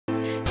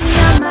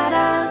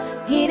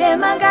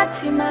nkirema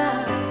agatima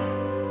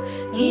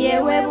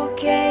yewe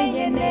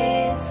bukeye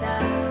neza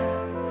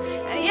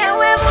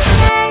yewe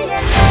bukeye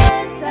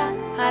neza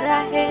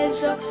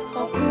harahejo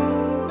ho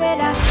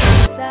kubera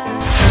heza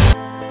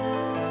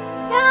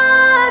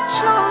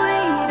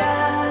yacurira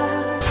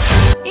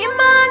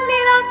Imana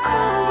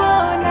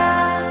irakubona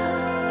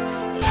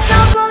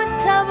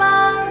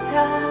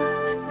izogutabara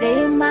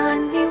rema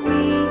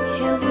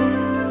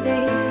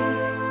ntiwihebure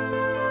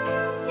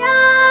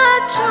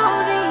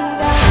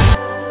yacurira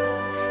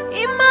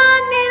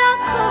Imana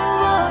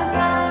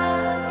irakubona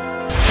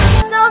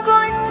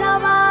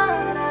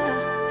izogutabara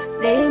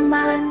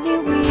rema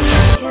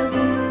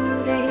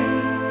ntiwihebure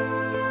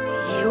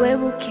yewe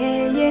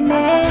bukeye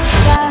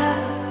neza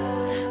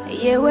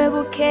yewe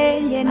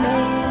bukeye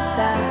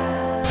neza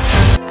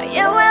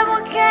yewe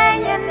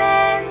bukeye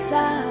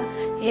neza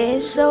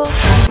ejo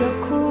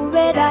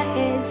hazokubera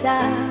heza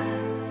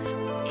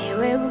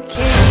yewe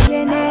bukeye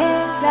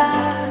neza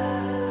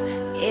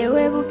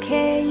yewe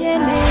bukeye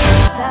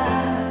neza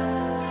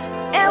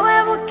yewe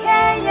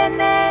bukeye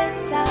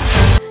neza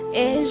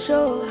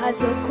ejo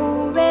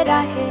hazokubera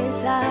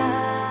heza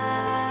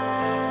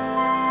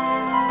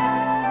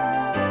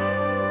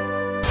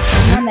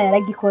Imana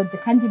yaragikoze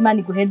kandi Imana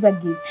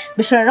iguhezagira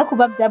bishobora no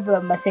kuba byavuye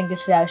mu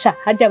masengesho yawe sha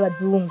haje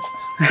abazungu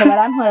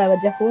barantora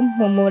baje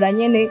kumpumura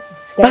nyene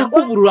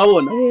bakubura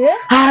urabona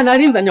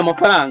narinzanye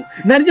amafaranga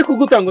narije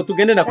kuguta ngo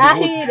tugende na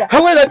kuvuza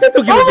hamwe na cyo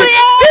tugiye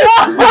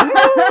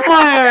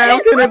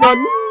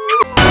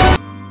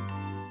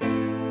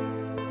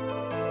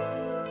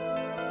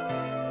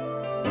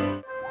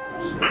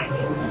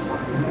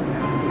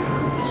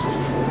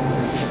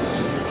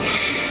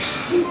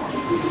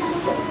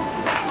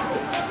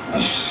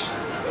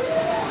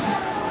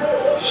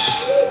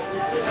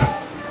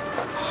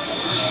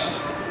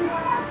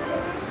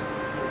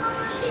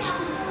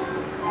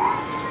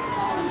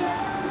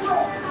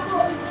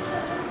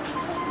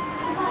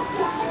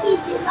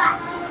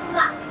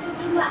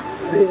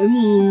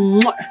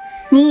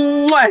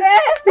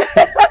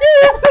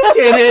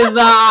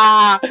Bukeyeneza.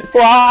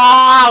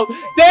 Wow!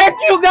 Thank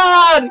you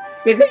God.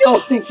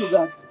 Thank you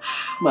God.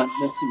 Man,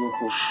 merci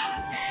beaucoup.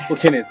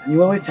 Bukeyeneza, ni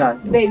wewe cyane.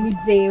 Baby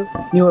Jew.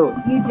 Ni wewe.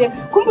 Nije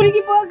kumbura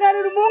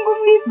kibogarira umungu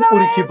mwiza.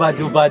 Uri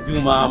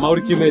kibaju mama,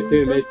 uri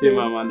kimete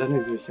mama,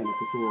 ndanezwe cyane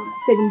kukubona.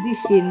 Sheri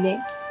ndishimye.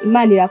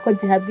 Imana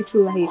irakoze habwe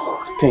icubahiro.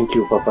 Thank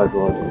you Papa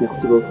God.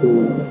 Merci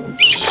beaucoup.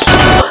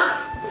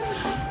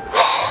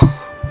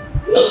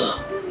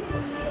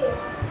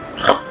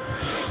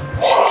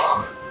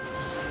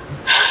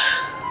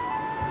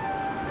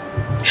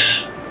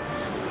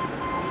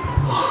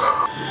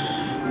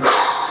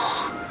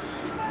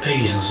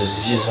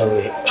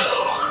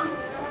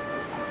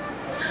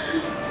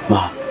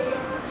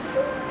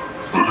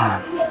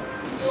 Man,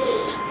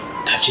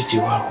 tafiti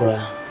wakora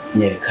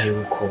nyereka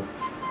yuko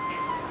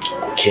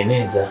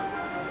Bukeyeneza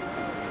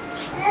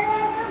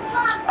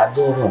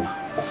azobona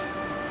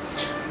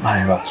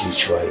Mana bakiri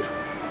icubahiro.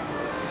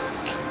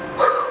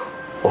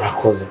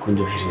 Urakoze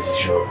kundyohereza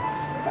ijoro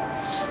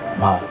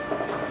Mana,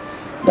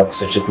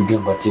 ndagusabye kugira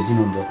ngo ateze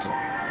ino ndoto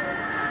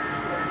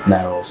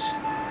narose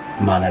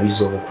Mana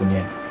bizobe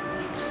kunyene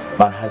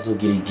Mana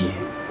hazogira igihe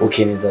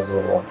Bukeyeneza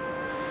azobona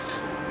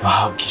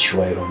wahabwa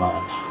icubahiro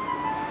Mana.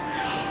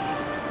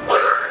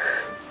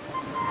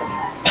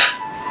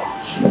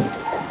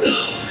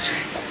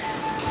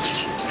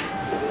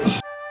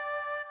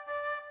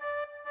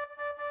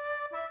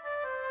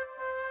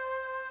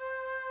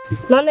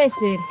 None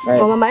sheri,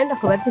 mama yenda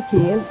kubaza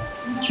ikintu.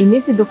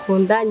 Iminsi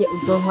dukundanye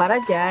uzontwara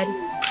ryari?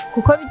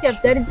 Kuko bijya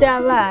byari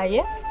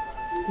byabaye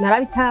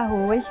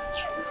narabitahuye.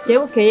 Je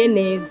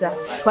Bukeyeneza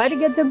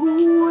twarigeze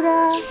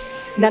guhura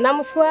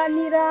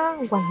ndanamushwanira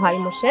ngo ntwaye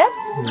umushe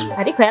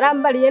ariko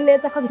yarambariye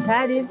neza ko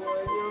bitari ibyo.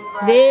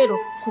 Rero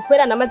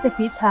kukwera namaze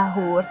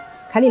kwitahura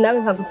kandi nawe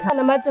nkagutahura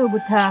namaze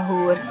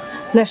kugutahura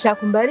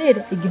nashaka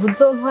umbarira igihe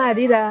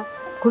uzontwarira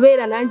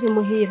kubera nanje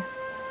muhira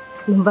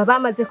numva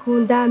bamaze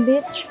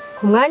kundambira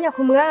ku mwanya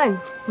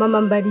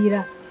mama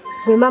mbarira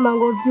we mama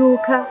ngo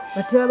vyuka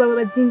batiwe baba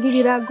bazinga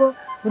ibirago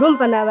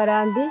urumva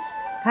nabarambi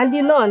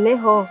kandi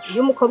noneho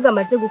iyo umukobwa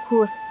amaze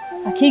gukura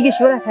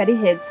akigishura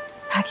kariheza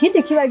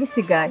ntakindi kiba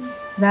gisigaye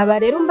naba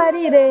rero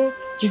umbarire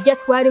irya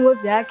twarimo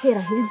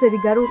vyakera ntibize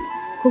bigaruka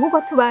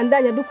kuko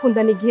tubandanya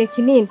dukundana igihe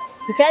kinini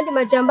kandi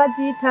majambo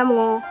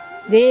azitamwo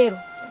rero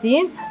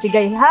sinzi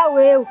hasigaye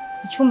hawe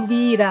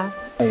icumbwira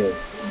ayo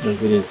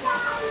ndabireza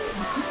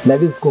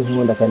nabizi ko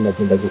nkunda kandi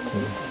nagenda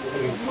gukunda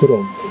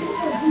kurumva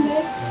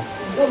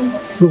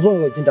suvuga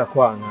ngo genda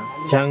kwanka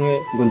cyangwa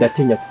ngo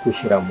ndatinya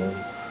kukushira mu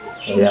nzu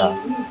ya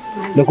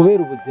no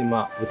kubera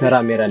ubuzima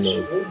butaramera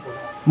neza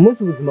umunsi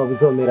ubuzima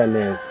buzomera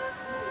neza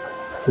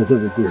sozo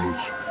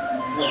biguhisha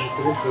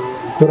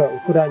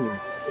ukuranyuma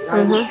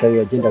kandi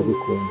yagenda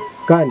gukunda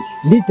kandi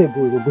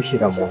nditeguye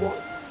kugushira mu nzu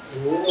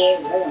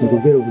no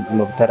kubera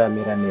ubuzima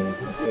butaramera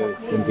neza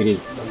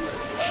imbiriza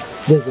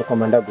neza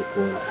komanda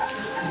gukunda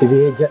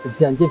ibiheja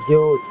byanje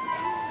byose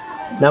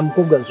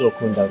namukobwa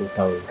nzokunda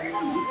rutawe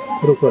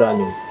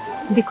urukoranyuma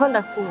ndiko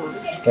ndakunda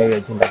kandi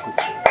yagenda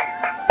gukunda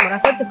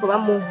murakoze kuba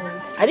mu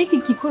nkunda ariko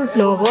igikuru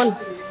nobona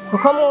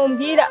kuko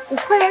mumbwira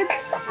ukwezi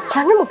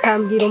canke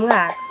mukambwira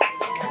umwaka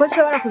kuko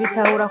nshobora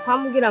kubitahura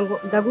kwamubwira ngo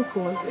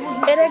ndagukunda.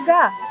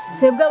 Erega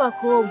twebwe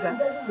abakobwa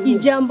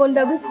ijambo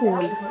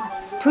ndagukunda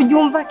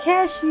turyumva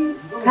kenshi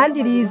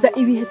kandi riza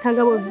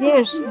ibihetangabo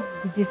byinshi.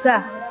 Izi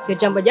saha iryo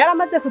jambo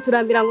ryaramaze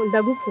kuturambira ngo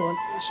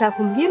ndagukunda, shaka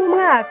umbwira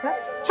umwaka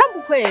cyangwa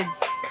ukwezi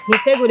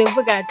nitegure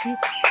mvuga ati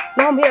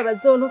naho mbiye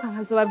bazontuka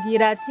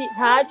nkazobabwira ati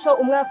ntaco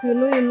umwaka uyu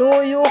n'uyu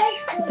n'uyu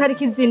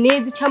itariki izi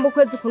n'izi cyangwa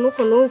ukwezi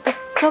kunuku nuku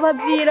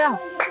tobabwira.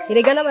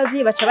 Erega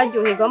n'abavyeyi baca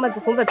baryoherwa bamaze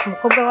kumva ati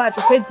umukobwa wacu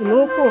ukwezi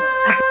nuku.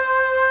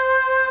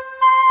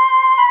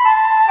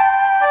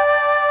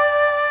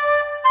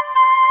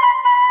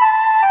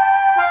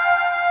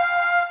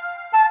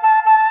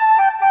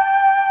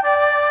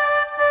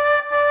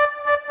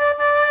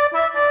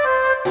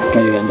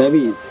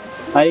 Ndabizi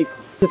ariko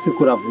ese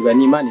kuravuga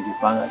ni Imana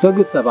ibipanga cyo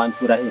gusa abantu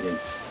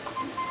turahereza.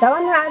 Sawa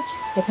ntaco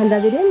reka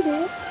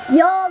ndabirindire.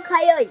 Yo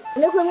kayoyi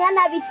ni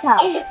kumwana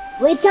bitamo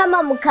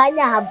witama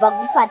mukanya hava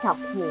gufata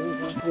kungu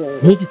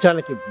Nk'iki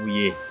cyane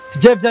kivuye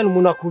sivye vyana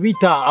umuntu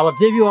akubita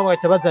abavyeyi biwe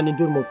bahita bazana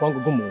induru mu rupangu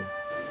rw'umuntu.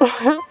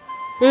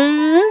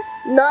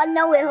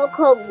 none weho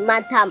ko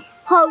matama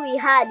ho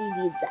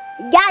wihaririza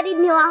ryari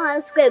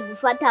ntiwahaswe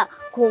gufata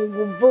ku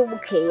nguvu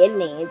bukeye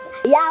neza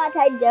yaba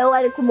atagiye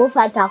wari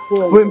kumufata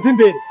kungu. We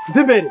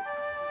mvimbere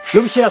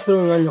n'ubushyira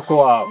soro mu nyoko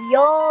wawe.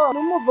 Yo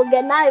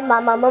numuvuge nawe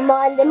mama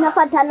wanje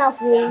ntafatana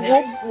ku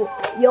nguvu.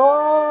 Yo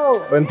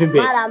We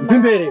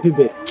mvimbere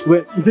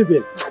we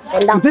mvimbere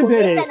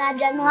ndakubise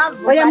naje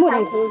ntuhavufata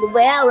ku nguvu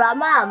yawe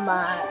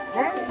mama.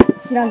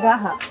 Shira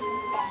ngaha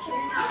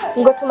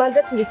ngo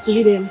tumanze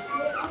tubisubiremo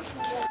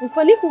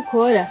uko ni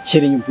gukora.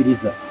 Sheri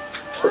nyumviriza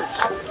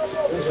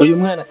uyu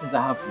mwana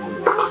sinzahavuye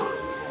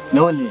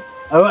none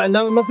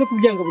nawe maze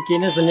kubwira ngo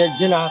Bukeyeneza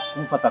nyaje na hasi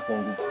kumufata ku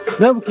nguvu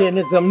nawe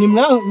Bukeyeneza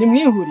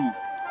nimwihuriye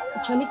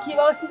ico ni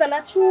kibaho sinza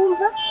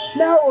nacumva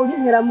naho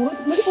urintera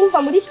muri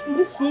kumva muri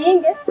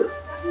shinge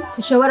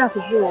tishobora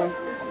kuvyumva.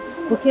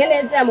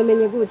 Bukeyeneza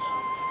yamumenye gute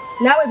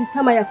nawe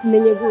bitama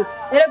yakumenye gute?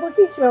 Erego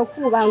sinshobora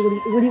kubangura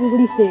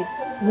buri sheri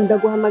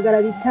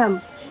ndaguhamagara bitama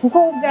kuko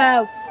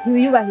ubwawe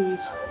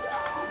ntiwiyubahisha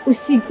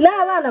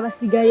n'abana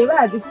basigaye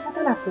bazi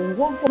gufatana ku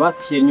nguvu.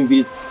 Basi Sheri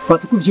nyumviriza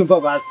fata uko uvyumva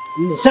basi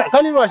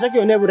kandi nibashaka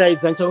iyo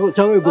neburayiza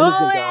cyangwa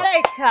igumize ngaho.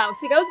 Reka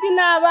usigaye uzwi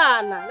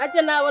n'abana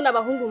naje nabona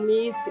abahungu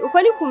mwisi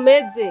uko ni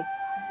kumeze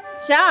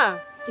sha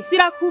isi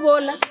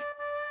irakubona.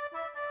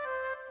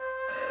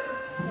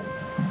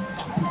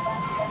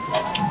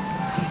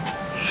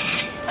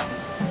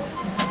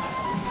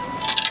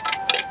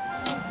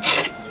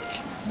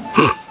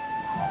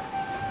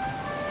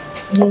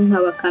 Nka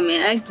Bakame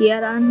yagiye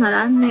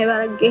arantara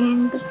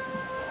baragenda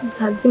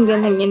ntazi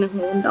ingene nyene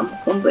nkunda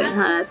mukumbuye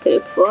nta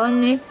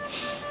telefone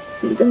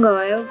sinzi ngo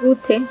abayo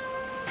gute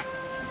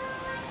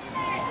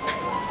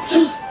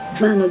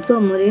bana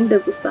uzomurinde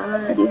gusa aho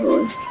ari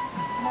hose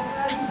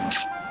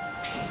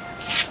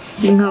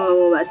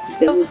nk'abo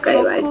basize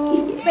bugaye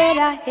bagiye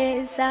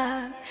beraheza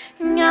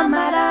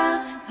nyamara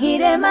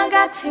nkirema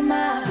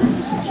agatima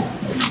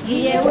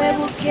yewe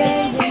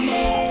bukeye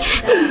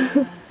neza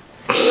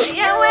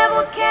yewe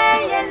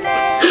bukeye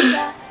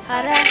neza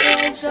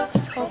harahejo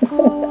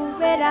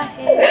okubera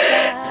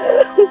heza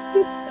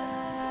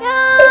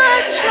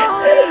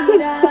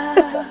yacurira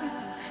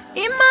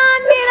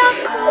Imana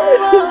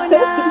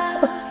irakubona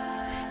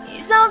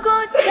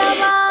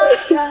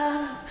izogutabara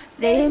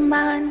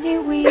rema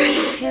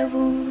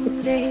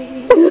ntiwihebure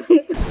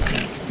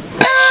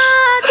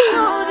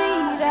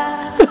yacurira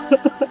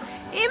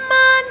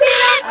Imana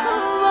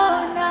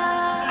irakubona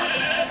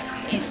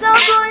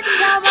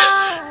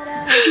izogutabara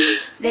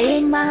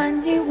rema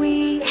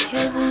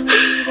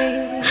ntiwihebure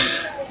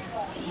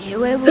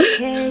yewe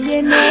bukeye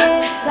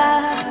neza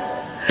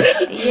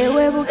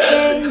yewe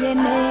bukeye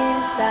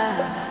neza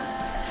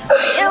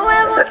yewe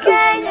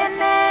bukeye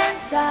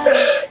neza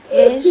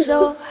ejo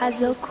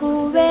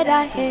hazokubera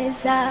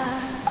heza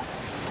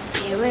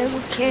yewe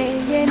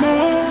bukeye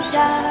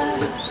neza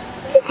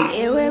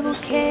yewe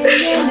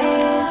bukeye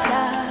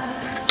neza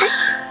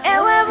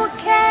yewe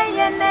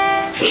bukeye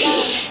neza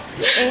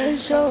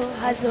ejo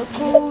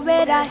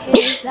hazokubera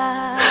heza.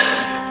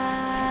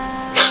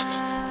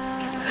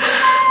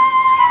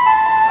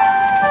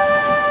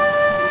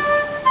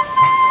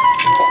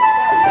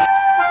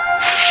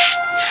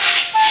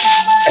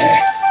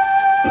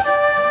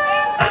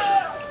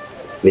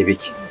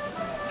 Nibiki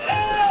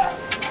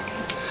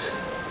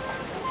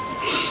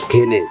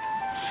Bukeyeneza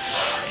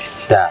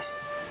da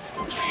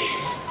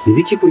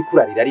nibiki kuri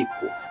kurarira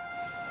ariko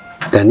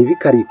da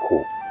nibiki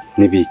ariko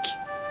nibiki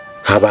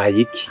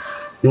habaye iki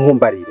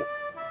nihombarira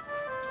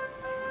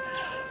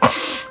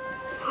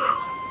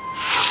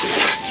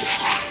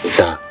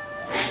da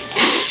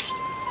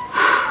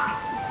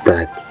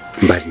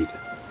mbarira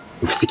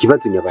ufise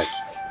ikibazo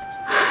nyabaki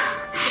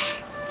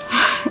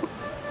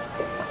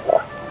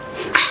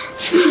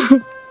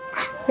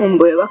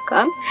umbuye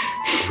Bakame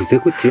uvuze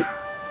gute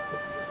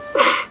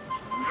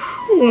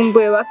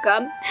umbuye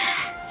Bakame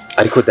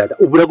ariko dada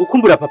ubura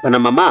gukumbura papa na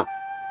mama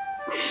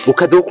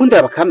ukaza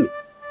gukundira Bakame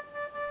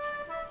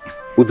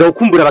uza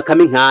gukumbura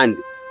Bakame nkande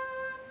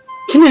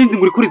cinye nzi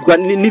nguri kurizwa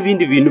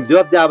n'ibindi bintu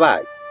byo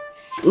byabaye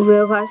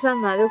ubuye kwa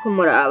Shantare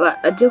kumuraba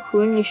aje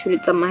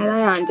kunyishuriza amahera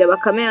yanje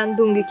Bakame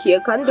yandungikiye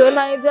kandi we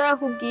nayo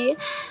byarakubwiye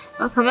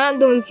Bakame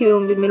yandungikiye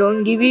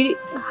 200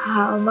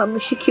 hama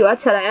mushiki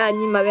wacu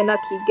arayanyima be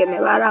nakigeme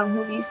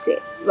barankubise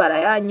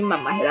barayanyima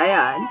amahera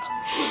yanje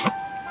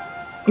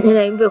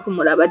naraimve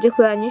kumuraba aje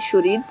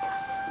kuyanyishuriza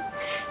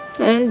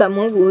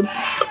ndamubuze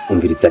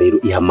umviriza rero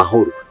iha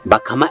amahoro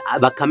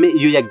Bakame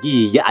iyo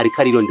yagiye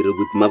ariko arirondera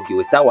ubuzima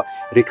bwiwe sawa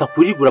reka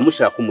kurigura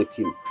mushira ku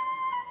mutima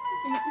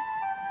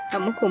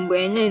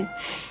amukumbuye nyene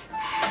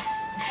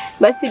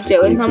basi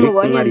jewe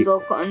ntamubonye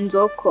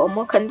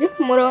nzokomoka nje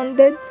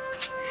kumurondeza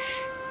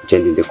je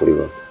ndinde kuri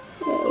bo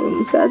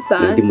umusaza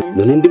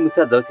none ndi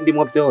musaza wose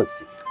ndimwo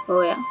byose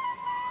oya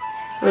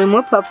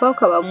urimwo papa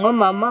ukabamwo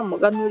mama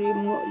muga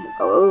nturimwo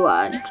umugabo we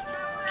wanje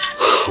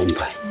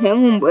umva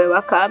nkumbuye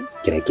Bakame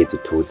gerageza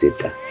utuze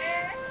da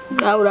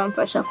nawe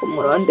uramfasha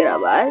kumurondera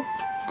basi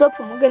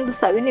zopfa umugenda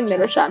usaba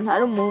inimero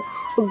Shantare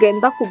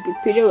ugenda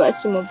kubipire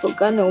basi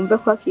umuvugane wumve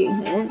ko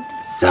akinkunda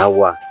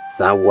sawa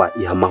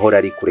iha amahoro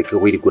ari kureke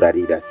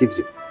wirigurarira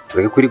sivyo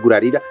ureke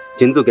kwirigurarira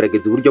je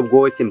nzogerageza uburyo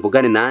bwose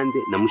mvugane nande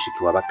na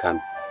mushiki wa Bakame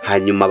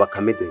hanyuma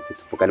Bakame duhetse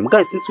tuvugane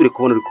mugaye sinsubire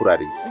kubona uri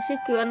kurarira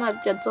mushiki we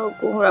ntabyo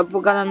azoguhura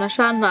avugana na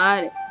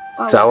Shantare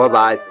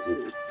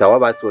sawa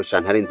basi wo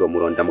Shantare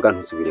nzomuronda muga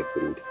ntusubire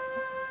kurira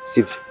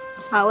sivyo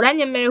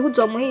uranyemereye ko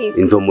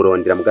uzomuhiga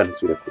nzomurondera muga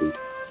ntusubire kurira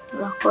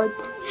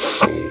urakoze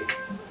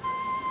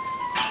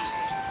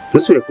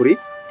ntusubire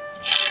kurira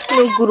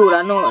nugurura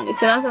none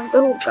sinasanze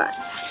hugana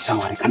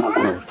sawa reka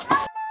nagurura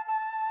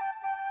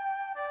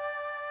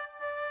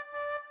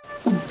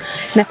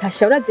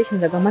Natacha urazi ikintu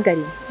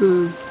ndagamagarira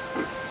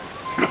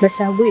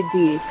ndashaka guha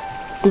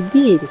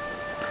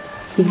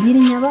idiri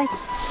nyabaki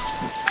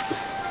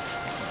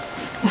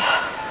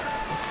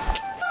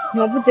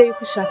ntiwavuze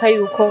yuko ushaka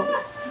yuko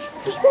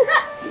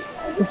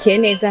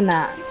Bukeyeneza na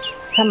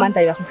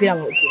Samantha bakuvira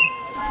mu buzima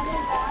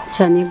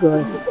cyane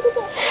gose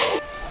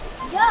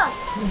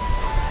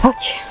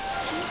okay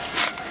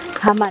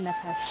hama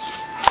Natacha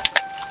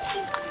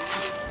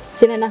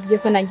jena nakubwiye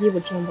ko nagiye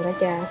Bujumbura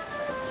ryari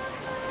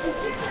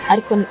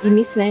ariko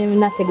iminsi nayo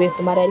nateguye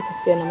kumara ariko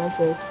siyo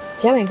namaze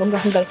byabaye ngombwa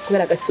ko ndaza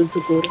kubera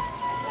agasuzuguro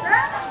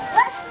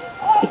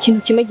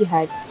ikintu kimwe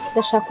gihari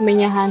ndashaka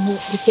kumenya ahantu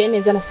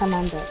Bukeyeneza na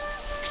Samantha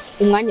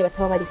umwanya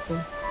bataba bari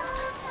kumwe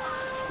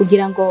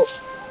kugira ngo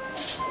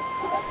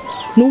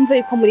numve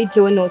yuko muri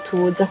jewe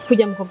notuza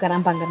kujya mu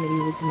kogarambangamira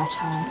ubuzima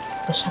cyane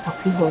ndashaka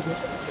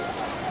kwihorera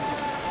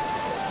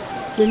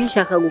none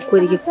nshaka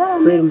gukora iki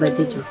kubera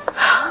umbajeje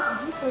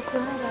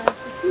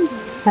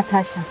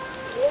Natacha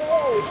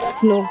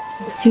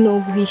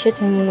sinoguhisha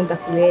cyangwa ngo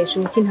ndakubesha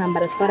uko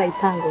intambara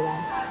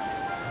twarayitangurana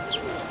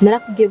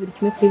narakubwiye buri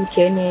kimwe kuri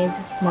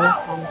Bukeyeneza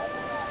narakana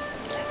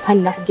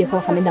kandi nakubwiye ko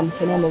Bakame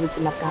ndamukeneye mu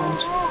buzima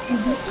bwanje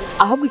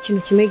ahubwo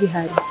ikintu kimwe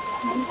gihari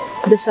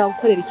ndashaka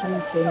gukorera ikintu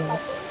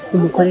Bukeyeneza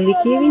umukorera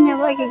ikibi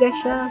nyabaki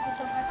gashaka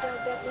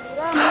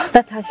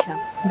Natacha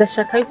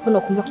ndashaka yuko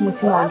no kumva ku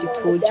mutima wanje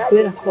tuje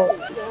kubera ko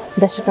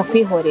ndashaka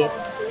kwihorera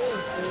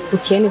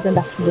Bukeyeneza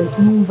ndafunda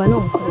numva no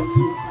mukorera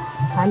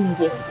kandi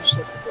ngiye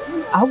kugushiza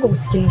ahubwo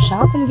gusa ikintu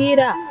nshaka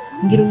kumbwira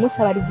ngira umunsi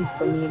abari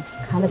disponible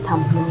kandi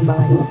atamuntu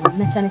mbabari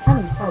na cyane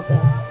umusaza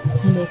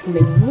nkeneye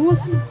kumenya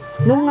umunsi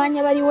n'umwanya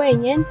bari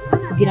wenyene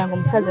kugira ngo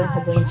umusaza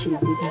bakazonyicira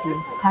idiri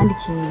kandi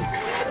ikintu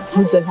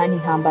ntuzo ntani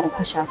ntambara ko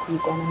ashaka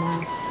kuyigwana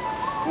nawe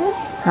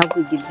ntabwo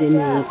ugize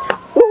neza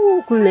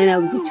kumena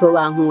uzico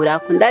bankura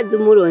ko ndazi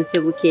umuronse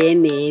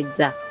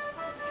Bukeyeneza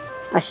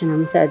ashana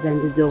musaza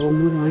nje uzoba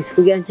umuronse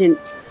kugira nje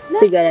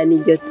sigarana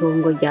iryo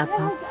tongo rya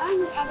papa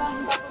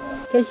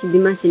kenshi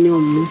dimanche niwo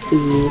munsi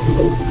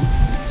mwiza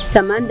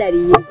Samantha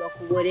yigwa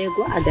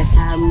kuborego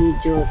agataha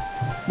mwijoro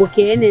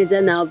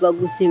Bukeyeneza nawe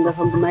bagusenga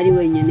akaguma ari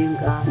wenyene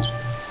ngaho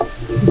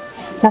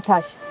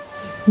Natacha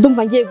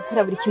ndumva ngiye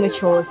gukora buri kimwe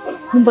cyose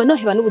numva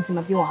noheba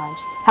n'ubuzima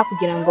bw'iwanje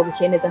hakugira ngo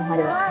Bukeyeneza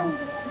ntare Bakame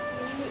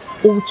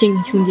ubu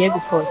kintu ngiye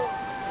gukora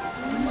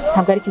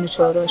ntabwo ari ikintu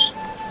coroshe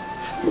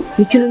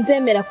ni ikintu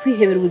nzemera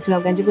kwihebera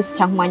ubuzima bwanje bwose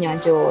cyangwa umwanya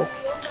wanje wose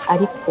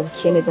ariko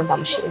Bukeyeneza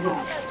ndamushimira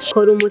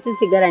kora umuti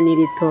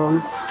nsigaranira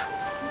itongo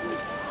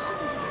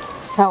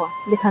sawa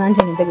reka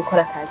nanje ninde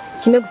gukora akazi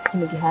kimwe gusa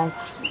ikintu gihari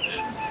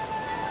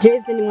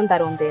jewe ndimo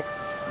ndarondera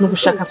no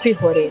gushaka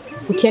kwihorera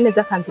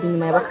Bukeyeneza akamvira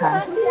inyuma ya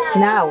Bakame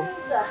nawe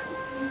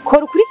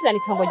kora ukurikirana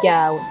itongo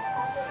ryawe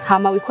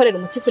hama wikorera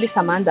umuti kuri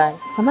Samantha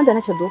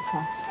ntacyo dupfa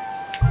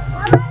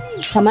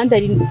Samantha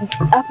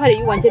apare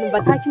yuwanje numva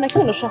nta kintu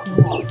nakimwe noshaka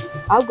kumuha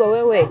ahubwo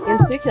wewe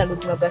genda ukurikirana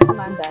ubuzima bwa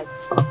Samantha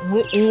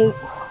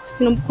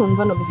sinumva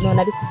ukuntu no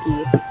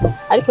nabikubwira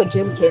ariko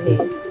jewe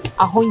Bukeyeneza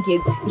aho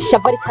ngeze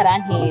ishava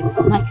rikarantera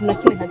nta kintu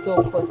nakimwe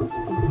ntazokora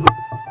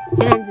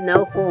Jendi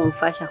nawe ko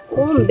umfasha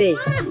kumbe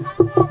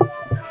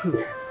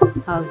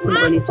aho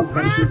simbone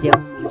tufashije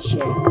mu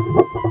mushere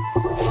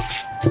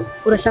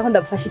urashaka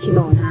ndagufasha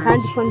ikinone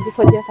kandi ko nzi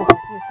ko ngira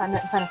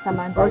mfana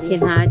Samantha okay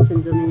ntacyo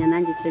nzomenya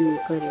nanjye cyo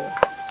nikorera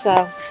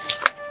sawa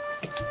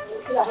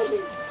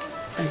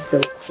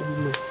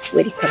azokuma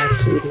wari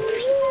karakiri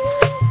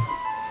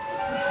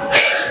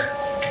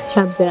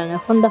Shambera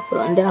nako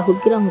ndakurondera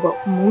kugira ngo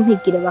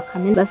umumpigire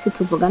Bakame basi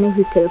tuvugane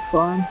kuri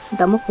telefone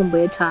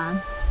ndamukumbuye cyane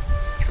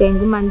sigaye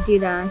nguma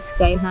ndira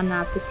sigaye nta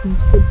napeti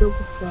mfise byo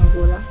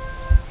gufungura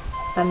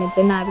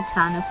ndameze nabi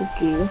cyane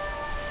kubwiwe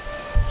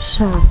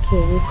shake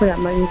niko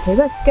yamanite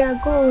basigaye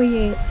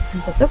agoye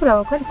ndaza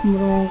kuraba ko ari ku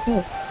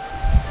murongo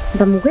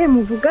ndamugoye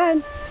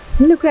muvugane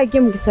none ko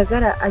yagiye mu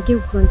gisagara agiye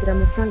kurondera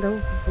amafaranga yo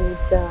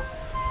kuvuza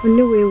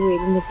none wewe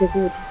bimeze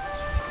gute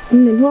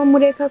none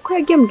ntiwamureka ko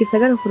yagiye mu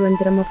gisagara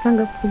kurondera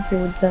amafaranga yo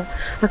kuvuza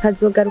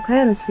akazogaruka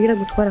yarosubira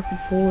gutwara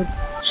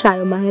kuvuza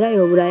shayo mahera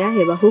yo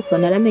burayaheba kuko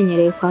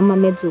naramenyereye kwa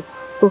mamezu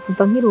ko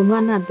kuva nkiri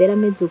umwana abera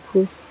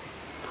mezuku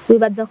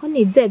wibaza ko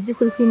nizeye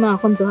by'ukuri kw'Imana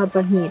ko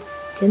nzohava nkira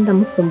je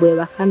ndamukumbuye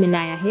Bakame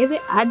nayahebe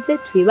aze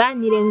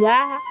twibanire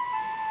ngaha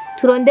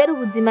turondera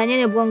ubuzima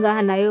nyene bwo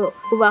ngaha nayo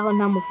kubaho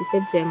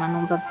ntamufise vraiment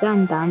numva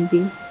byandambi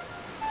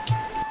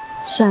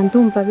sha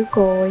ndumva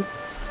bigoye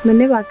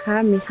none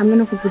Bakame hamwe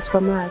no kuvuzwa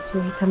amaso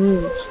uhita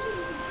mwiki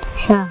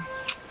sha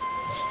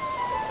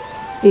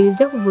ibi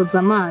byo kuvuzwa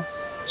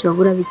amaso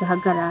cyobura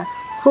bigahagarara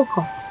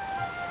kuko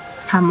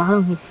nta mahoro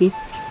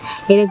nkifise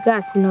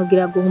erega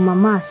sinogira guhuma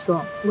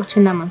amaso ngo ce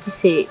nama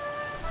mfise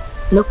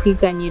no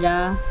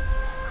kwiganyira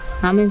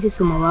name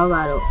mfise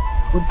umubabaro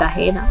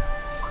udahera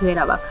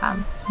kubera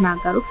Bakame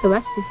nagaruke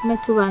basi tufume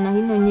tubana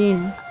hino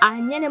nyene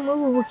ahanyene muri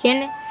ubu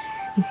bukene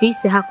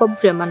mfise hako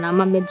vraiment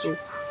nama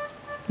mezuko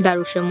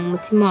ndarushe mu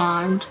mutima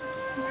wanje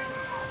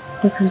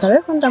reka ndabe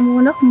ko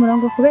ndamubona ku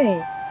murongo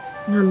kubera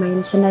nta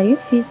mayinite nari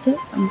mfise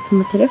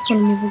amutuma telefone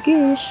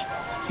muvugisha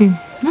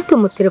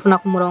natuma telefone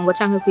ku murongo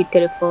canke kuri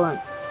telefone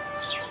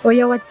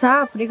oya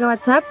WhatsApp rega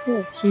WhatsApp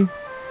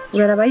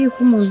uraraba yuko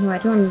umuntu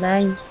ari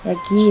online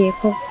yagiye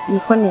ko ni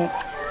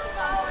connect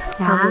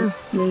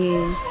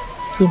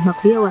nimpa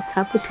kuri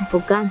WhatsApp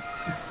tuvugana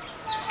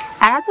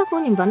araza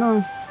kunyumva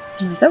none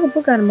nza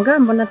kuvugana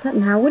mugambo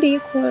nta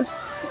uriko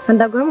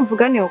ndagoye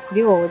muvugane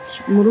kuri woje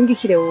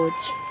umurungikire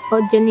woje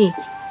oje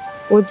niki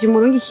woje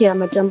umurungikire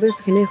amajambo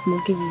yose ukeneye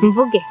kumubwira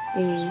mvuge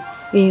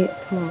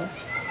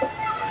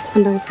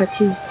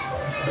ndagufatiye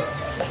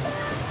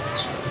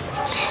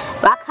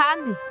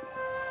Bakame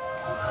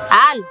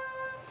alo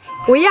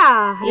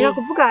oya reka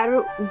kuvuga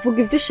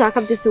uvuga ibyo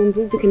ushaka byose wumva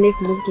ibyo ukeneye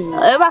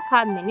kumubwira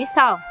Bakame ni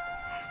sawa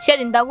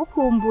sheri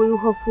ndagukumbuye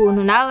uko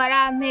kuntu nawe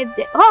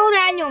warampevye ho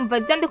uranyumva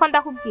ibyo ndiko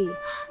ndakubwira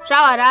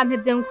shawe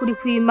warampevye n'ukuri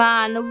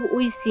kw'Imana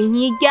uyisi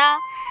nkirya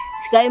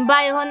sigaye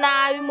mbayeho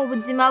nabi mu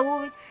buzima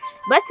bubi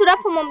basi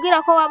urapfa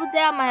mumbwira ko wabuze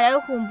amahera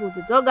yo kumvuza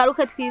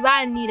uzogaruke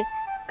twibanire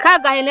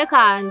kagahene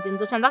kanje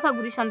nzoca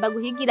ndakagurisha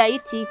ndaguhigira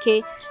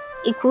itike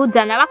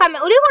ikuzana Bakame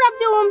uriko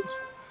urabyumva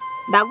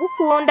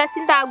ndagukunda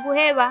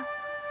sindaguheba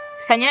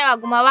sanyene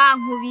baguma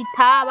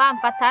bankubita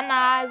bamfata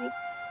nabi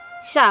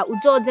sha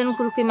uzoze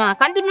n'ukuri kw'Imana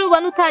kandi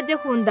nubona utaje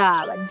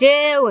kundaba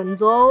jewe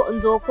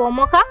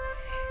nzokomoka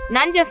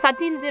nanje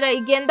mfata inzira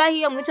igenda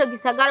hiyo mwico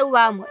gisagara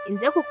ubamwe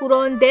inze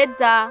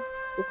kukurondeza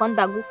uko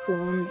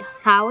ndagukunda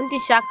nta wundi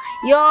shaka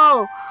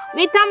yo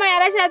bitama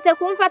yarashatse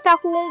kumfata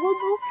ku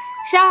nguvu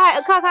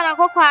sha kakana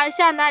ko kwa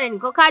shanare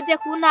niko kaje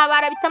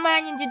kuntabara bitama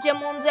yanyinjije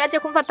mu nzu yaje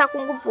kumfata ku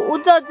nguvu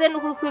uzoze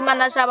n'ukuri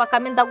kw'Imana sha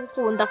Bakame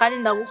ndagukunda kandi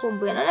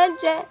ndagukumbuye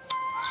nanje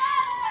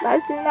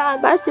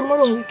basi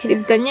murungikira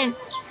ibyo nyene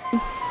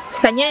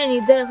gusa nyene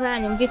nizere ko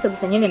yanyumvise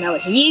gusa nyene nawe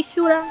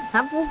yishura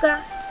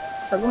ntavuga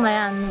shaguma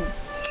yanu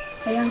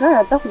aya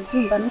ngaraza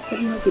kubyumva no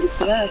kuri ntugira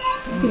ikibazo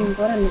kugira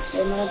ingorane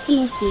cyane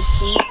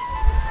narabyumvise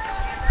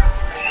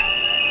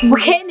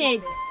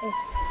Bukeneza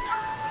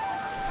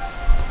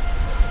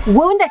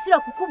wowe ndashira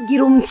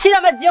kukubwira umshira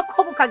amazi yo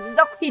ko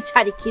bukaziza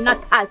kwicara ikintu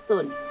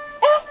atasoni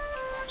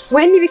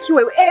we nibiki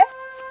wewe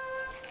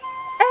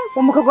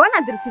umukago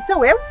wanandira ufise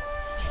wewe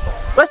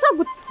urashaka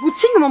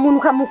gucinya umuntu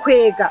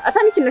ukamukwega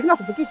atani ikintu kimwe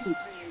kuvugishije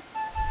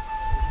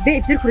be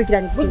ibyo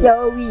kurigirana burya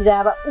wowe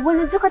wiraba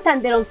ubona je ko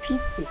atandera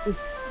mfise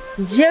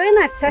jewe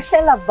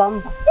natacha la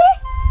bamba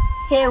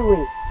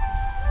hewe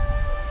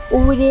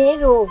ubu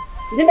rero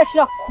nje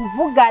ndashira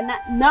kuvugana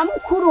na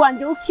mukuru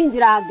wanje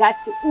ukinjira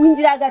hagati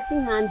winjira hagati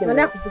nkande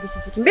none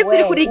yakuvugishije iki mbe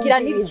byo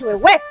kurigirana ibiki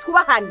wewe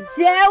tubahani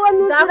jewe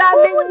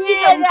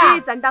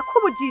nuzuramenyera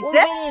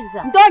ndakubujije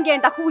ndongeye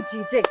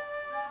ndakubujije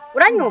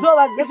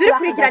uranyumva ibyo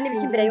kurigirana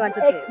ibiki imbere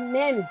y'wanje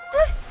jewe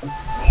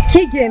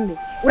Kigeme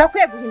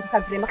urakwiye guhinduka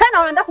vrema kandi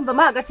nawe ndakumva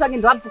ma hagati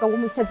bagenda bavuga ngo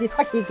umusazi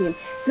yitwa Kigeme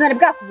sinari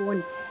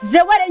bwakubone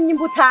jewe re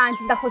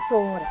nyimbutanzi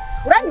ndakosora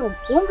uranyumva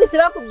wumvise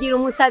bakubwira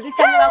umusazi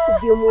cyangwa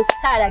bakubwira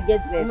umustar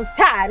agezwe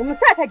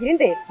umustar atagira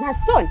indero nta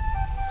soni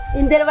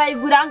indero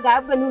bayigura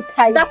ngabwe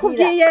nutayigira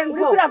ndakubwiye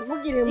ngo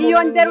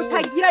iyo ndero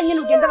utagira nyine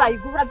ugenda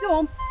bayigura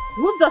byumva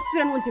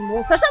ntuzosubire n'undi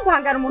munsi ashaka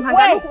guhangana umuntu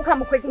hangana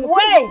ukamukwega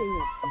umukuru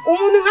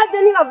umuntu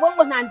nkabyo nibavuga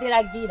ngo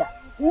ntanderagira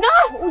no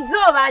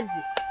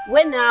uzobazi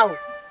we nawe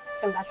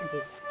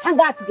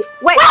cyangwa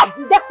we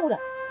ndekura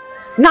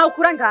nawe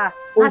ukura ngaha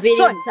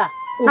ubiriza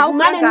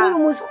umane n'uyu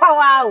muswa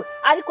wawe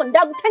ariko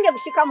ndagutangiye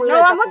gushika mu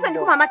no wamuzanye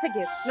kuma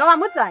amategeko no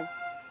wamuzanye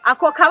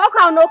ako kabako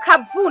aho no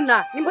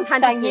kavuna nimba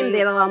utandikiye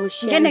imbeba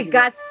bamushinze ngene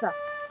gasa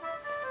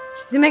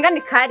zimenga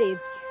ni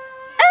karezwe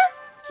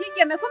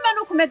Kigeme kumbe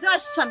nukumeze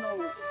washano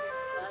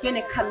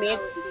gene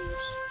kameze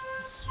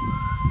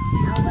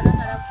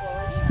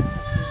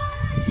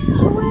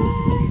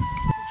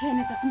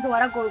Bukeyeneza kumbe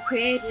waragowe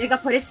kweri rega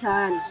pole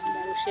sana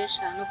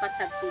ndarushesha nuko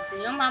atabyize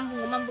niyo mpamvu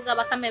nguma mvuga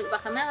bakame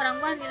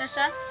barangwanira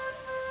sha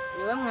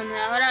niwe muntu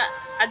yahora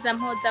aza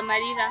mpoza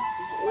amarira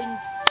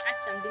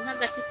asha ndi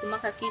nk'agati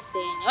kumaka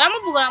kisenya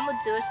uramuvuga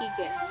uramuziwe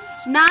kigera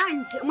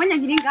nanje umwanya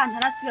nkiri nganta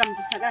arasubira mu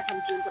gisagara cya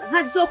Bujumbura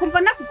nkazokumva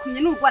nakukunye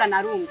n'urwara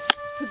narumwe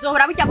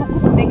tuzohora burya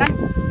bugufi mbenga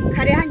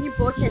kareha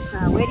nkibokesha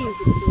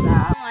werinzura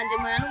wanje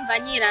mpora numva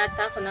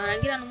nyirata ko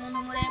nahorangira n'umuntu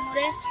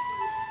muremure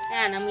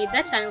yana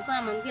mwiza cyane kuko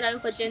amambwira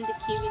yuko je ndi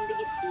kibi ndi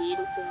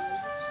gifyira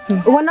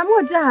ukuntu ubona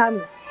mwoje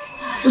hamwe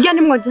urya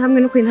ni mwoje hamwe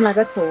no kwintana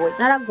gatoya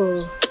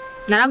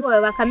naragowe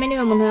bakame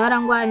niwe muntu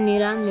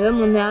yarangwanira niwe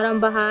muntu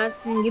yaramba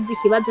hafi ngize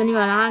ikibazo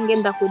niwe arahange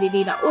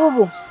ndakuririra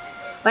ubu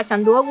bacha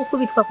nduwo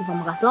gukubitwa kuva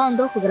mu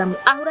gatondo kugera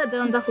aho uraze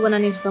nza kubona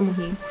nijwa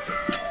muhimba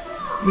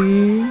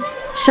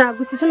sha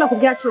gusa icyo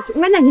nakubwira coco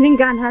umwanya nkiri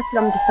nganta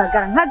arasubira mu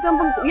gisagara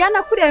nkazomva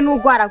yanakuriye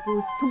n'urwara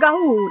gusa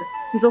tugahura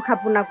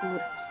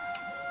nzokavunagura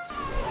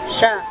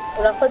sha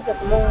urakoze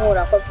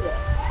kumunkura ko bro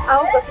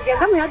ahubwo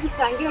tugenda mu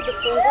yadusangira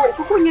dufungure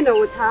kuko nyene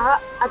wotaha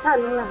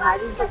atanumwe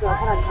hari usaza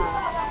wakarataha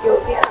yo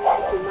kwitana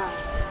kumana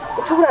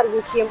uco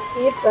burarukiye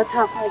yifata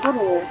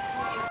kwagoro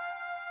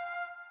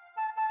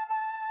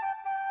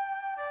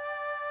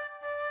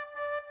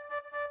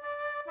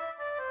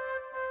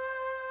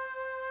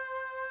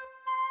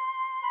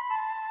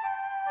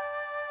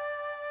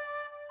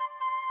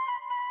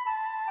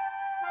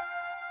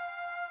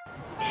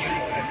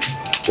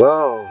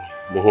Wow,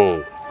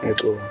 muhungu.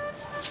 Ego.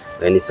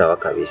 Ni sawa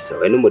kabisa.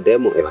 We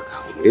n'umudemo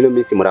ebakaho. Muri no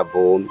minsi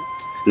muravoma.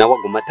 Nawe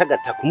aguma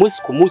tagata ku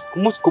munsi.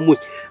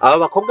 Aba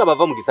bakobwa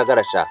bava mu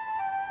gisagara sha.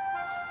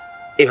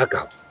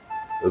 Ebakaho.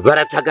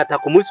 Baratagata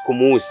ku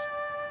munsi.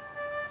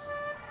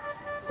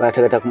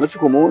 Baratagata ku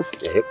munsi.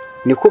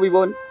 Niko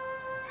bibona.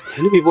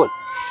 Ntibibona.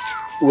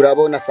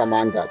 Urabona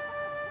Samantha.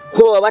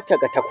 Ko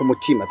batagata ku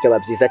mutima byaba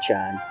byiza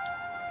cyane.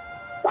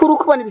 Kuri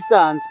uko bani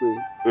bisanzwe.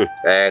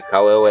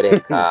 Kawewe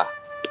reka.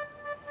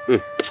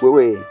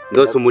 Wewe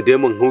ndose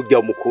umudemo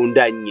nk'ujya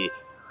mukundanye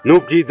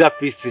n'ubwiza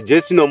afise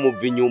je sino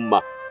muva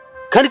inyuma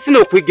kandi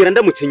sino kwigera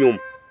ndamuca inyuma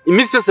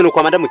imisi yose no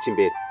kwamanda muca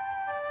imbere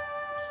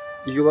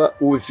iyo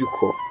uzi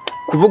ko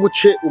kuvuga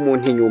uce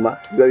umuntu inyuma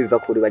biba biva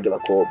kuri bajya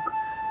bakobwa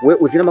we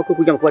uzina makuru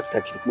kujya mukuba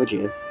tutakiri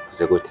kumujye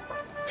uze gute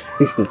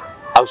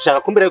aho ushaka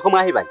kumbira yuko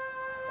mwahebanye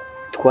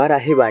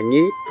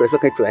twarahebanye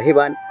turashaka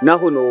turahebana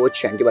naho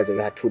noca ndibazo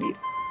bihaturira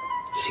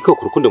ariko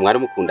ku rukundo mwari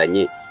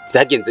mukundanye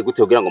byagenze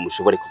gute kugira ngo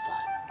mushobore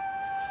kuva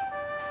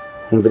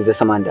Umviriza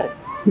Samantha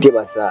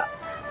ndibaza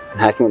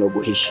nta kimwe no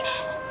guhisha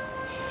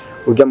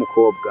urya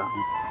mukobwa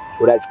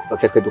urazi kuva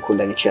kare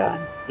dukundanye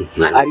cyane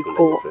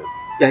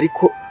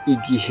ariko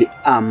igihe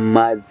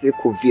amaze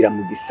kuvira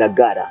mu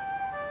gisagara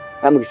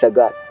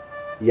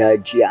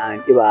yaje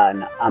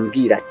bana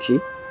ambwira ati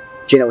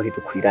je nawe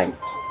ntidukwiranye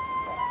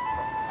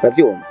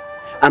uravyumva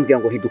ambwira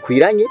ngo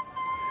ntidukwiranye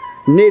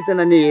neza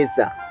na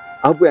neza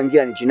ahubwo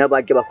yangiranije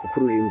n'abajya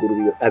bakukurura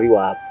ingurube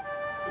abiwabo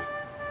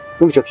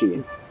umva cyo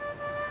kintu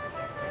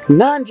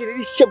nanje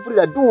riri shevu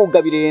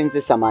riraduga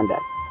birenze Samantha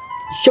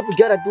shevu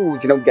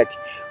ryaraduze navuga ati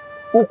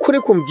ukuri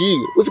kumbwiye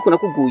uzi ko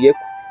nakuguyeko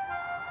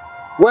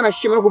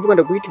wanashima no kuvuga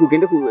ndaguhita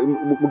kugende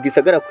mu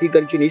gisagara kwiga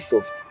ari ni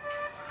soft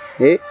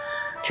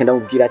cyenda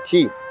mubwira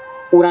ati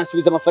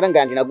uransubiza amafaranga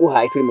yanje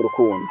naguhaye turi mu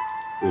rukundo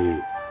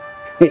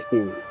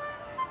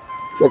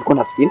cyo ko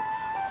ntafite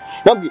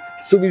nabwi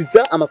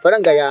subiza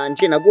amafaranga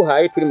yanje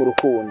naguhaye turi mu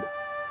rukundo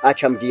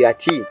aca mbwira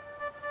ati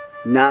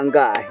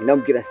nangahe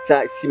nambwira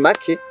si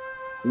make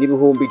ni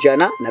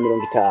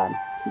 150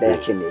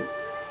 ndayakeneye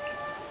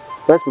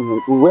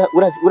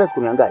urazi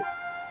kunangaye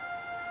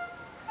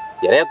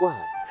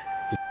yarayaguhaye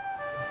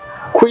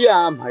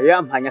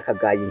yampanya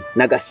akagayi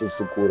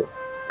n'agasuzuguro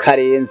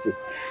karenze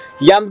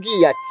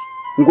yambwiye ati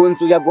ngo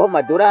nzu yaguha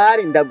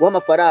amadolari ndaguha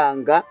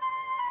amafaranga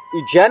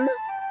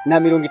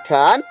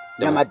 150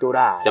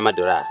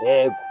 y'amadolari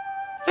yego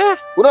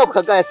urako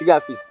kagayi asigaye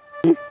afise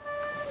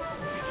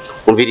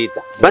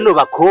umviriza bano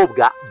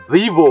bakobwa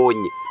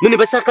bibonye none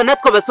bashaka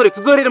natwe abasore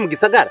tuzorere mu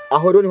gisagara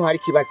aho rero hari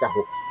kibazo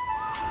aho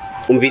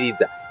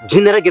umviriza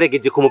je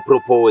naragerageje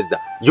kumupropose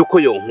yuko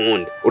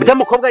yonkunda urya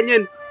mukobwa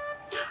nyene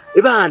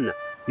ibana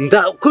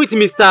ndakubita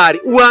imistari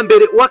uwa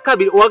mbere uwa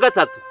kabiri uwa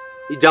gatatu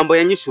ijambo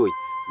yanyishuye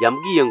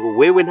yambwiye ngo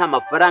wewe nta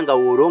mafaranga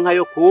woronka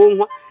yo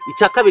kunkwa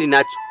ica kabiri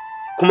naco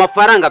ku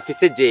mafaranga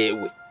afise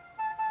jewe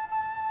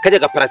kajya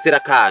gaparasera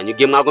kanyu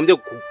giye mwagombye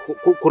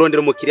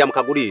kurondera umukiriya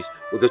mukagurisha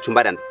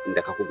uzocumbara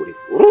ndakakugurira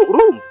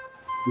urumva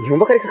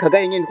ntumva kareka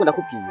kagaye nyene niko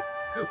ndakubwiye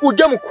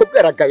ujya mukobwa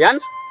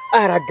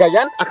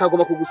aragayana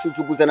akagoma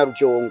kugusuzuguza na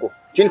rujongo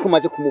je niko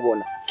maze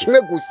kumubona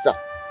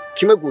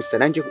kimwe gusa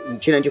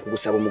nanje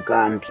kugusaba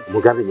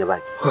umugambi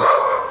nyabaki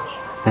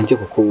nanje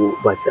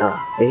kukubaza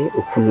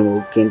ukuntu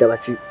ugenda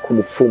basi ku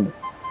mupfumu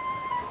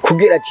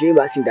kugira je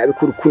basi ndabe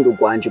ku rukundo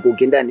rwanje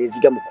gugenda neza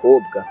ujya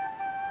mukobwa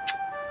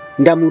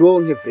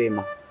ndamuronke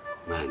vraiment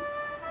man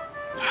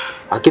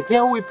aketse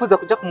yaho wifuza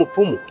kuja ku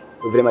mupfumu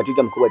vraiment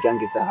ujya mukobwa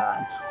jangiza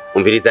hano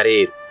umviriza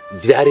rero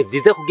vyari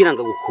vyiza kugira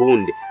ngo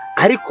agukunde,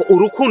 ariko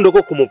urukundo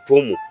rwo ku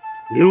mupfumu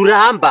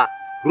ntiruramba,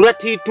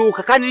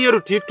 ruratituka, kandi niyo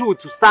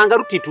rutitutse usanga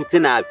rutitutse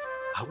nabi.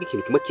 Ahubwo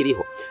ikintu kimwe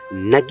kiriho,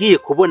 nagiye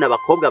kubona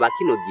abakobwa ba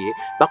kino gihe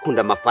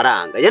bakunda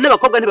amafaranga. Yani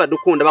abakobwa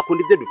ntibadukunda,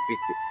 bakunda ibyo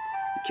dufise.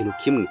 Ikintu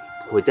kimwe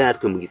twoja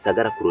natwe mu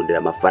gisagara kurondera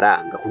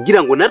amafaranga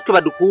kugira ngo natwe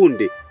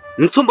badukunde.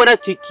 Nico mbona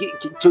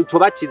cyo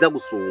baciza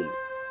gusumba.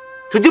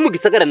 Tuje mu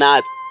gisagara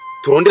natwe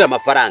turondera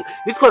amafaranga.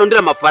 Nitwarondera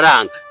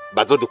amafaranga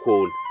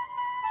bazodukunda.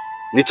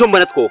 Nico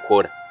mbona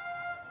twokora.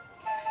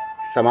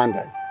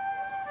 Samandani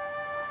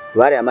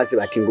bare amaze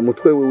batinga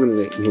umutwe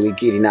wiwe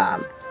ntiwigira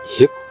inama.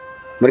 Yego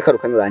muri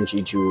karukanye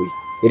uranjijuye.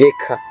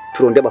 Reka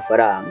turonde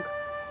amafaranga.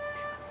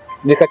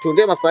 Reka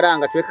turonde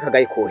amafaranga tureka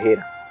kagaye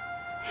kohera.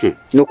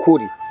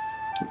 Nukuri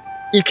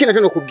ikina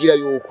cyo nokubwira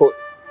yuko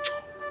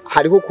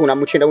hariho kuna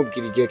mucenda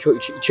mubwira igihe cyo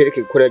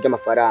cereke gukorera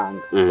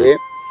ry'amafaranga.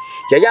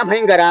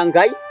 Yayampaye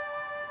ngarangaye.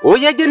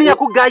 Oya je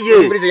niyakugaye.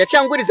 Mbiriza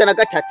yacanguriza na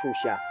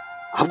gatatusha.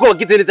 Ahubwo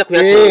wagize neza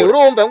kuyatora.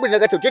 Urumva nguriza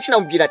gato je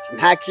cinamubwira ati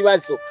nta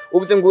kibazo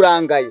uvuze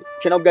ngurangaye.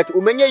 Cinamubwira ati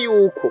umenye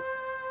yuko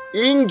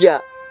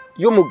indya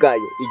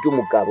y'umugayo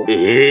iry'umugabo.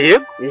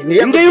 Yego.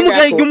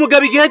 Indya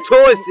y'umugabo igihe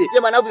cyose.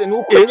 Yema navuze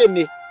nuko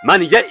nyene.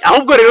 Mani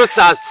ahubwo rero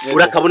sasa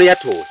urakabona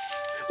yatoye.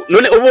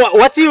 None ubu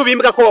wati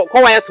ubimbwa ko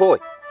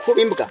wayatoye.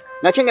 Kubimbwa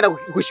nacengera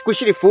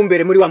gushira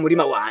ifumbere muri wa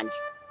murima wanje.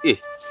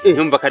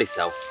 Nyumva kari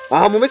sawa.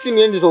 Aha mu misi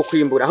myende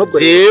zokwimbura ahubwo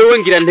jewe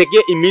ngira ntege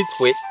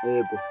imitwe.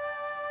 Yego.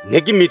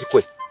 Ntege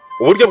imitwe.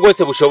 Uburyo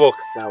bwose bushoboka.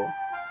 Sawa.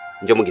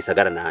 Nje mu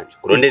gisagara nanje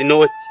kurondera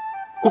inoti.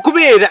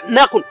 Kukubera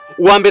nako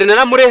uwa mbere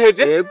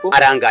naramureheje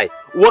arangaye.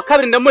 Uwa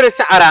kabiri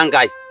ndamuresha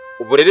arangaye.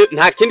 Ubu rero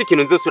nta kindi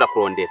kintu nzosura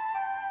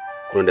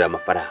kurondera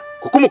amafaranga.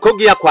 Kuko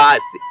umukobwa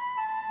yakwasi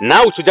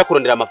nawe ucuja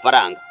kurondera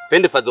amafaranga.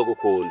 Pende fazo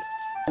gukunda.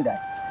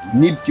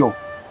 Nibyo.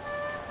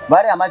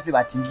 Bare amaze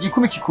bati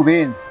ngikumi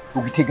kikubenza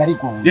ugitega ari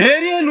gombe.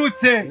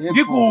 Yenutse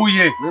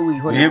ngiguye.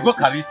 Yego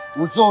kabisa.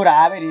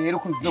 Uzorabe rero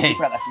ukuntu byo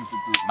gukora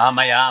gasuzuguro.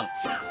 Mama yangu.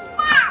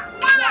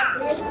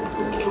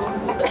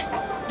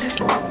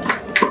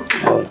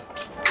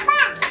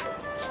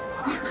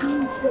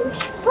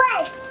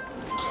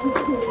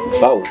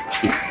 Pau.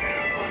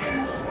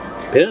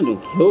 Pera no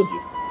kiojo.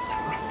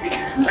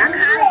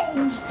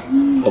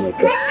 Oh my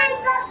God.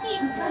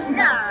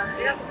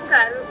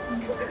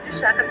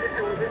 Dushaka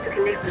byose ubu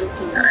dukeneye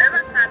kurutinda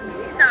Bakame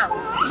isaho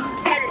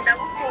cyenda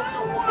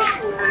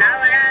gukunda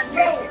nawe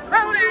yarandetse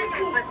bahuranye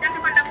bacyane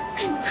ko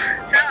ndakukunda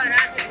sawa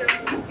yarandetse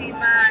mu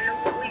bimana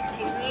mu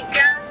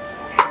isiniga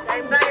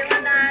ndayibare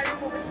nabi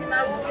mu buzima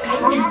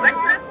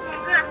bashyira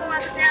kumubwira ko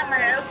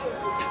babyamara yo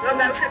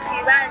bagaruka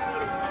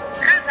twibanire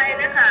kangaye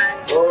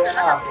n'akandi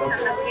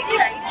bakabishaka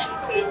kugira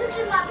ikipe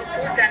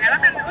tuzana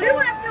Bakame uri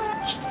wacu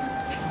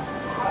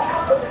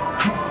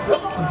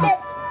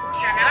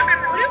cyane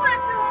Bakame uri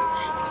wacu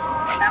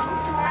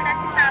ndakukunda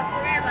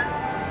sitakureba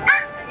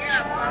sanyera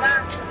kuba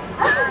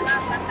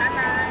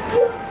bafatana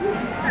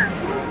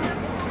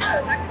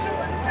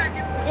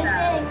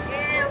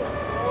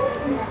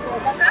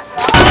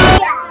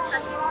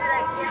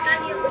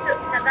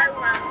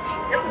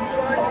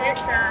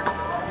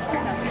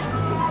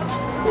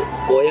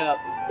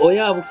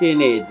Oya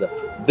Bukeneza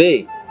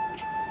be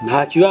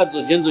nta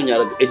kibazo je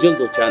nzonyara ejo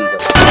nzocanza.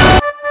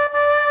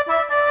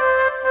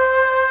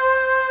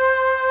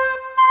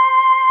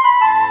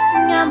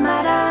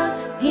 Nyamara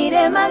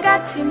ntirema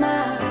gatima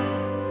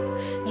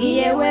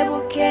yewe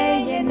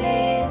bukeye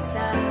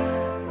neza,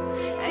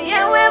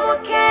 yewe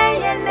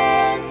bukeye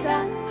neza,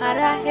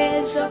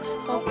 harahejo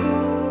ho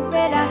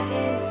kubera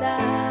heza.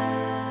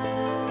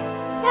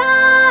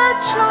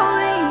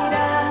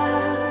 Yacurira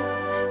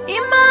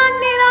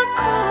Imana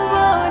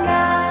irakubona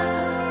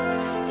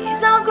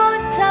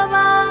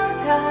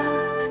izogutabara,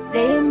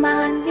 rema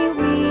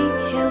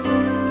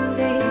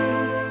ntiwihebure.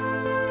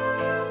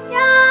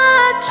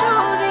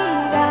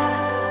 Yacurira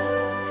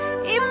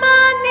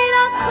Imana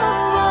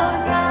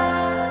irakubona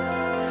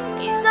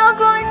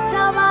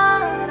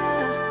izogutabara,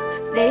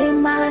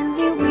 rema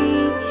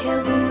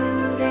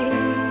ntiwihebure.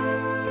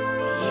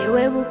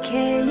 Yewe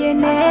bukeye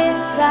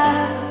neza,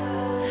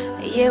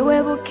 yewe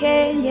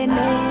bukeye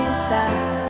neza.